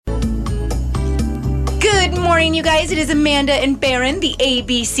Good morning, you guys. It is Amanda and Barron, the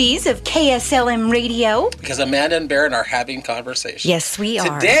ABCs of KSLM Radio. Because Amanda and Barron are having conversations. Yes, we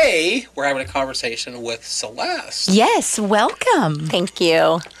are. Today, we're having a conversation with Celeste. Yes, welcome. Thank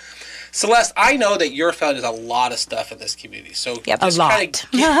you. Celeste, I know that your family does a lot of stuff in this community. So a lot.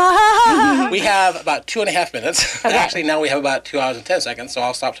 We have about 2.5 minutes. Okay. Actually, now we have about 2 hours and 10 seconds, so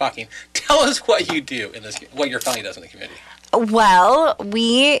I'll stop talking. Tell us what you do in this, what your family does in the community. Well,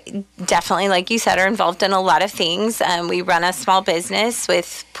 we definitely, like you said, are involved in a lot of things. We run a small business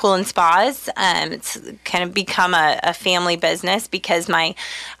with pool and spas. It's kind of become a family business because my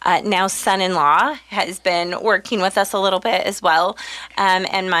now son-in-law has been working with us a little bit as well.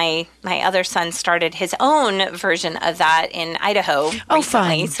 And my other son started his own version of that in Idaho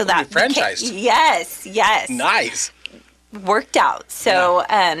recently. Fun. So that franchised. Yes. Nice. Worked out. So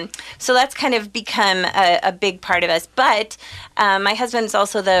so that's kind of become a big part of us. But my husband's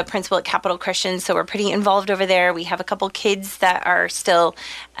also the principal at Capital Christian, so we're pretty involved over there. We have a couple kids that are still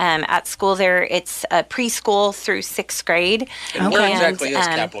at school there. It's preschool through 6th grade. And where exactly is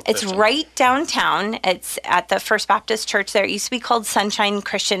Capital Christian? It's right downtown. It's at the First Baptist Church there. It used to be called Sunshine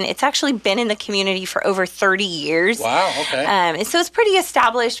Christian. It's actually been in the community for over 30 years. Wow, okay. And so it's pretty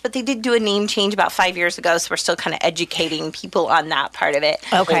established, but they did do a name change about 5 years ago, so we're still kind of educating people on that part of it.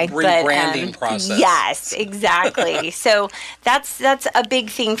 Okay. The rebranding process. Yes, exactly. So that's a big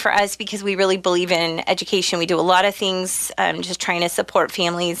thing for us because we really believe in education. We do a lot of things just trying to support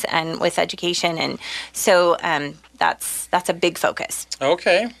families and with education, and so that's a big focus.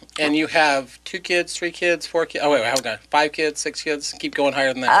 Okay. And you have 2 kids, 3 kids, 4 kids. Oh, wait, hold on. 5 kids, 6 kids. Keep going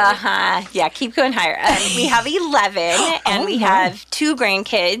higher than that. Right? Yeah, keep going higher. We have 11, and we have 2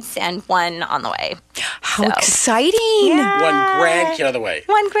 grandkids and 1 on the way. How exciting. Yeah. 1 grandkid on the way.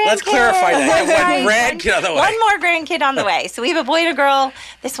 1 grandkid. Let's clarify that. Yeah, 1 grandkid on the way. 1 more grandkid on the way. So we have a boy and a girl.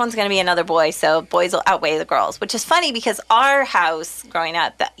 This one's going to be another boy, so boys will outweigh the girls, which is funny because our house growing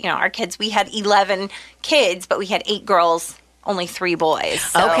up, our kids, we had 11 kids, but we had 8 girls, only 3 boys.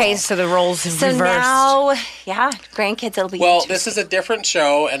 So. Okay, so the roles have reversed. So now, grandkids will be Well, this is a different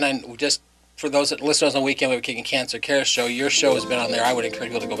show, and then just for those that listen to us on the weekend, we have a Kicking Cancer Care show. Your show has been on there. I would encourage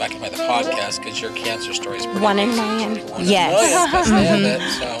people to go back and find the podcast because your cancer story is pretty 1 in amazing. 9. 1 in Yes. 1,000,000. That's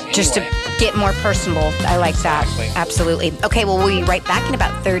it. So, anyway. Just to get more personable. I like that. Exactly. Absolutely. Okay, well, we'll be right back in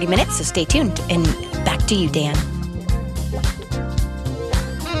about 30 minutes, so stay tuned. And back to you, Dan.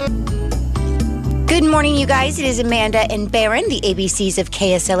 Good morning, you guys. It is Amanda and Barron, the ABCs of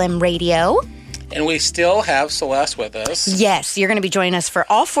KSLM Radio. And we still have Celeste with us. Yes, you're going to be joining us for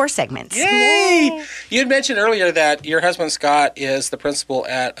all 4 segments. Yay! You had mentioned earlier that your husband, Scott, is the principal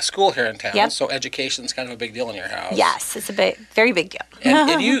at a school here in town. Yep. So education's kind of a big deal in your house. Yes, it's a very big deal.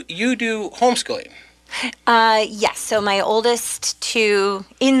 And you do homeschooling. Yes, so my oldest 2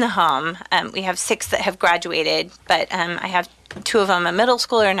 in the home, we have 6 that have graduated, but I have 2 of them, a middle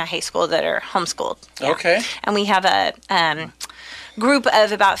schooler and a high school, that are homeschooled. Yeah. Okay. And we have a group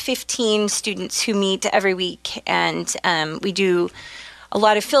of about 15 students who meet every week, and we do a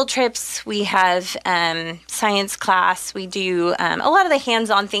lot of field trips. We have science class. We do a lot of the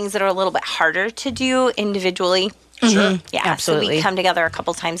hands-on things that are a little bit harder to do individually. Sure. Yeah, Absolutely. So we come together a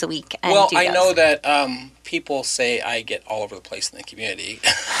couple times a week and Well, do I those. know that people say I get all over the place in the community.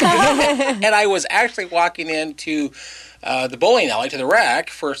 And I was actually walking into the bowling alley to the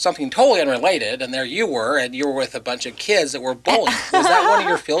rec for something totally unrelated, and there you were with a bunch of kids that were bowling. Was that one of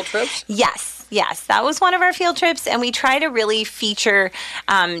your field trips? Yes, that was one of our field trips, and we try to really feature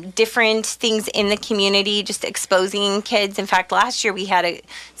different things in the community, just exposing kids. In fact, last year we had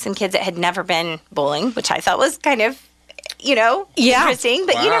some kids that had never been bowling, which I thought was kind of interesting,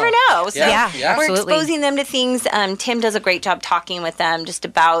 but you never know. So Yeah, we're absolutely. exposing them to things. Tim does a great job talking with them just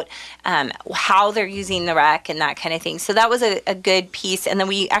about how they're using the rec and that kind of thing. So that was a good piece. And then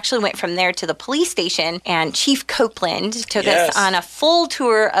we actually went from there to the police station, and Chief Copeland took us on a full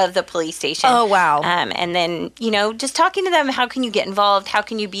tour of the police station. Oh, wow. And then, just talking to them, how can you get involved? How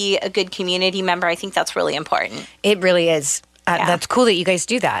can you be a good community member? I think that's really important. It really is. That's cool that you guys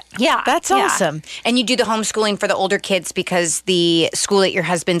do that. Yeah. That's awesome. And you do the homeschooling for the older kids because the school that your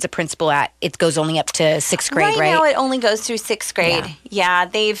husband's a principal at, it goes only up to 6th grade, right? Right now it only goes through 6th grade. Yeah,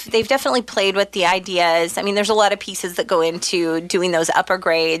 they've definitely played with the ideas. I mean, there's a lot of pieces that go into doing those upper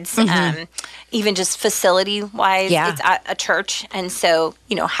grades, even just facility-wise. Yeah. It's at a church, and so,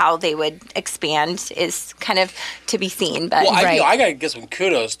 how they would expand is kind of to be seen. But Well, I got to give some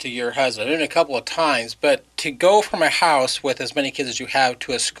kudos to your husband. I've been a couple of times, but to go from a house with as many kids as you have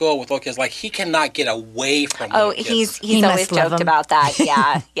to a school with little kids, like, he cannot get away from little kids. He's He always must love joked them. about that.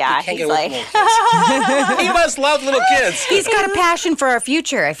 Yeah, yeah. Can't He's get away like, from little kids. He must love little kids. He's got a passion for our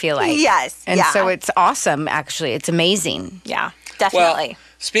future, I feel like. Yes, And yeah. so it's awesome, actually. It's amazing. yeah, Well, definitely.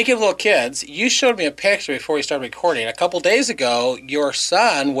 speaking of little kids, you showed me a picture before we started recording. A couple days ago, your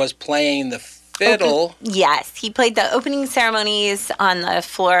son was playing the fiddle. Yes, he played the opening ceremonies on the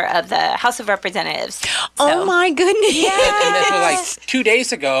floor of the House of Representatives. Oh, my goodness. And this was like 2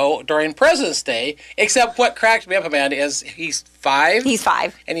 days ago during President's Day. Except what cracked me up, Amanda, is he's 5. He's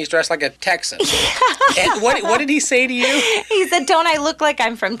 5. And he's dressed like a Texan. And what did he say to you? He said, "Don't I look like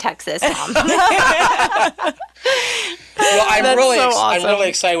I'm from Texas, Mom?" Well, I'm That's really so awesome. I'm really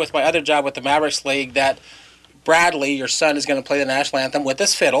excited with my other job with the Mavericks League that Bradley, your son, is going to play the national anthem with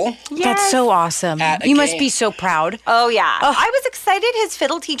his fiddle. That's so awesome. At a You must game. be so proud. Oh, yeah. I was excited his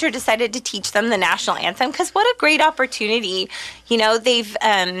fiddle teacher decided to teach them the national anthem because what a great opportunity. You know, they've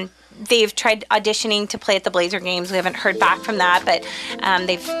tried auditioning to play at the Blazer games. We haven't heard back from that, but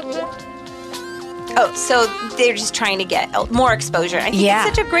so they're just trying to get more exposure. I think Yeah.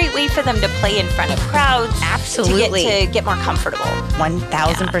 it's such a great way for them to play in front of crowds. Absolutely. To get more comfortable.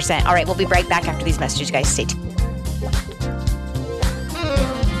 1,000%. All right, we'll be right back after these messages, guys. Stay tuned.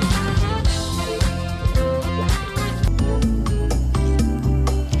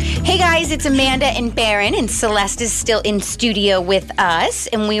 Hey guys, it's Amanda and Barron, and Celeste is still in studio with us.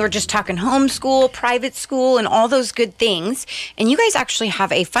 And we were just talking homeschool, private school, and all those good things. And you guys actually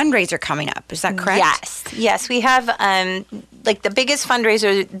have a fundraiser coming up. Is that correct? Yes. We have like the biggest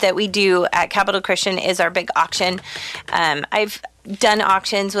fundraiser that we do at Capital Christian is our big auction. I've done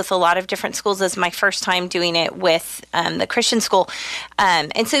auctions with a lot of different schools. This is my first time doing it with the Christian school.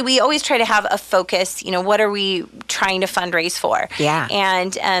 And so we always try to have a focus, you know, what are we trying to fundraise for? Yeah.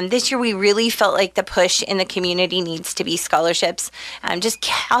 And this year we really felt like the push in the community needs to be scholarships, just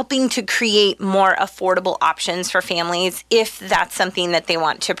helping to create more affordable options for families if that's something that they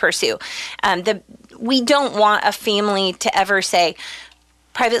want to pursue. We don't want a family to ever say,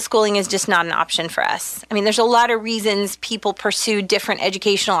 private schooling is just not an option for us. I mean, there's a lot of reasons people pursue different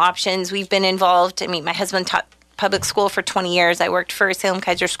educational options. We've been involved. I mean, my husband taught public school for 20 years. I worked for Salem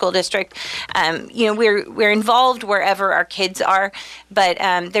Kaiser School District. You know, we're involved wherever our kids are, but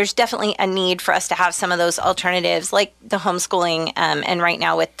there's definitely a need for us to have some of those alternatives, like the homeschooling, and right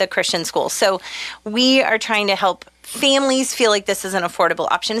now with the Christian school. So we are trying to help families feel like this is an affordable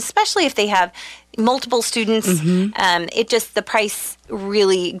option, especially if they have multiple students. It just, the price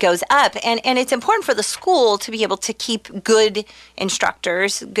really goes up. And it's important for the school to be able to keep good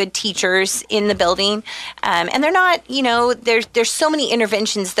instructors, good teachers in the building. And they're not, you know, there's so many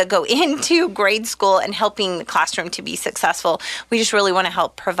interventions that go into grade school and helping the classroom to be successful. We just really want to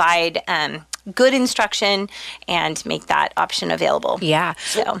help provide good instruction and make that option available. Yeah.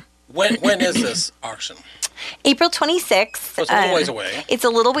 So When is this auction? April 26th. So it's a little ways away. It's a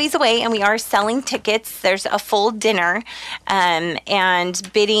little ways away, and we are selling tickets. There's a full dinner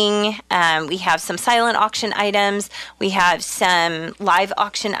and bidding. We have some silent auction items. We have some live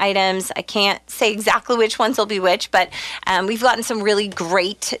auction items. I can't say exactly which ones will be which, but we've gotten some really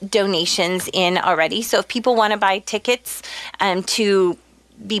great donations in already. So if people want to buy tickets to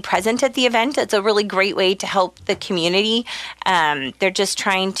be present at the event, it's a really great way to help the community. They're just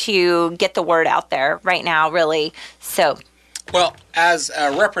trying to get the word out there right now, really. So, Well, as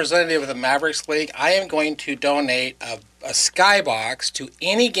a representative of the Mavericks League, I am going to donate a skybox to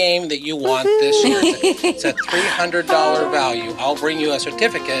any game that you want this year. It's a $300 value. I'll bring you a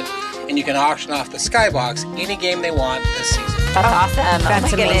certificate, and you can auction off the skybox any game they want this season. that's awesome.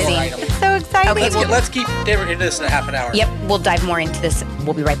 that's oh my amazing. Goodness. It's so exciting. Okay, Let's keep digging into this in a half an hour. Yep, we'll dive more into this.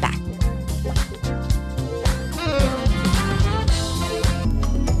 We'll be right back.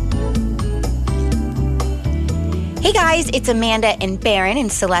 Hey guys, it's Amanda and Barron,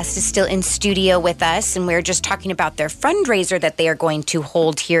 and Celeste is still in studio with us, and we're just talking about their fundraiser that they are going to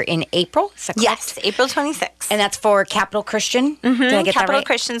hold here in April. Is that correct? Yes, April 26th. And that's for Capital Christian? Did I get Capital that right?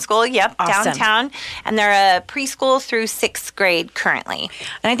 Christian School, yep, Awesome. downtown. And they're a preschool through 6th grade currently.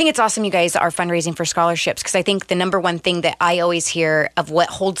 And I think it's awesome you guys are fundraising for scholarships, because I think the number one thing that I always hear of what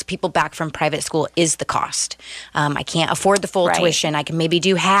holds people back from private school is the cost. I can't afford the full Right. tuition. I can maybe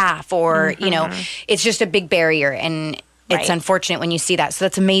do half, or, you know, it's just a big barrier. And it's Right. unfortunate when you see that. So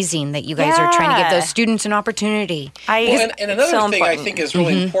that's amazing that you guys are trying to give Yeah. those students an opportunity. Well, and another so thing I important. think is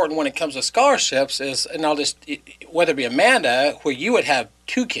really important when it comes to scholarships is, and I'll just, whether it be Amanda, where you would have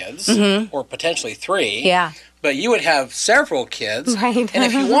 2 kids or potentially 3, Yeah. but you would have several kids. Right. And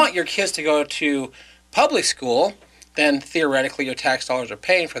if you want your kids to go to public school, then theoretically your tax dollars are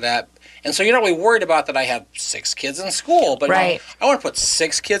paying for that. And so you're not really worried about that I have 6 kids in school, but Right. I want to put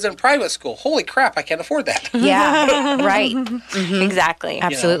 6 kids in private school. Holy crap, I can't afford that. Yeah, right. Exactly.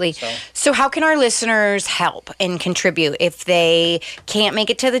 Absolutely. so- So how can our listeners help and contribute if they can't make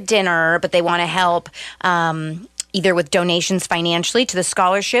it to the dinner, but they want to help either with donations financially to the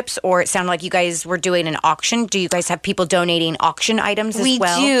scholarships, or it sounded like you guys were doing an auction. Do you guys have people donating auction items as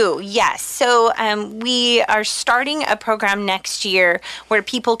well? We do, yes. So we are starting a program next year where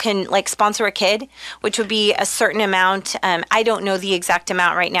people can like sponsor a kid, which would be a certain amount. I don't know the exact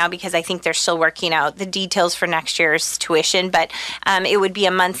amount right now because I think they're still working out the details for next year's tuition, but it would be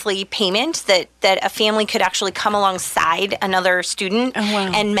a monthly payment that a family could actually come alongside another student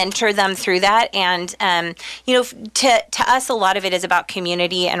and mentor them through that. And, to us, a lot of it is about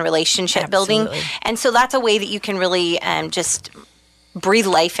community and relationship building. And so that's a way that you can really just breathe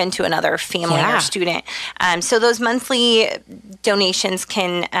life into another family or student. So those monthly donations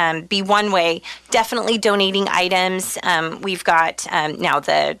can be one way. Definitely donating items. We've got now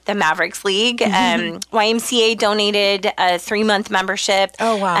the Mavericks League. YMCA donated a 3-month membership.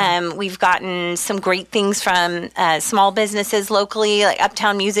 Oh, wow. We've gotten some great things from small businesses locally, like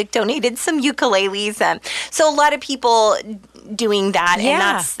Uptown Music donated some ukuleles. So a lot of people doing that,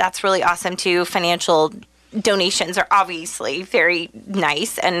 and that's really awesome too. Financial donations are obviously very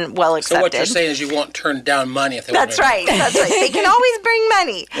nice and well accepted. So what you're saying is you won't turn down money if they want That's to. right. That's right. They can always bring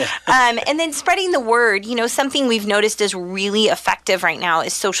money. And then spreading the word, something we've noticed is really effective right now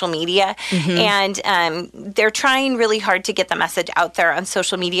is social media. And they're trying really hard to get the message out there on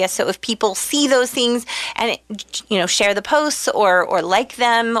social media. So if people see those things and, share the posts or like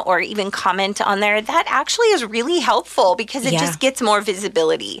them or even comment on there, that actually is really helpful because it just gets more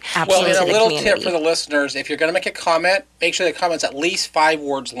visibility. Well, and into a the little community. tip for the listeners, if you're going to make a comment, make sure the comment's at least 5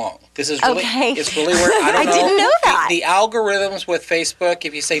 words long. This is really, it's really where, I didn't know that. The algorithms with Facebook,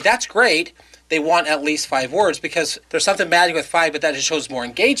 if you say, that's great, they want at least 5 words because there's something magic with 5, but that just shows more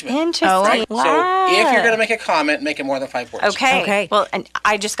engagement. Interesting. Right? Wow. So if you're going to make a comment, make it more than 5 words. Okay. Well, and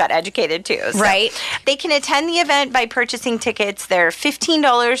I just got educated too. So Right. They can attend the event by purchasing tickets. They're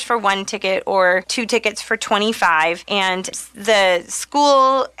 $15 for 1 ticket or 2 tickets for $25. And the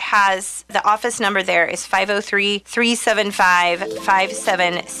school has, the office number there is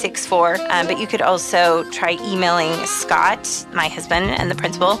 503-375-5764. But you could also try emailing Scott, my husband, and the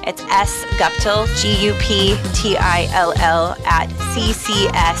principal. It's sguptill, Guptill at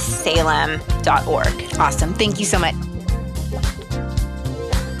ccssalem.org. Awesome. Thank you so much.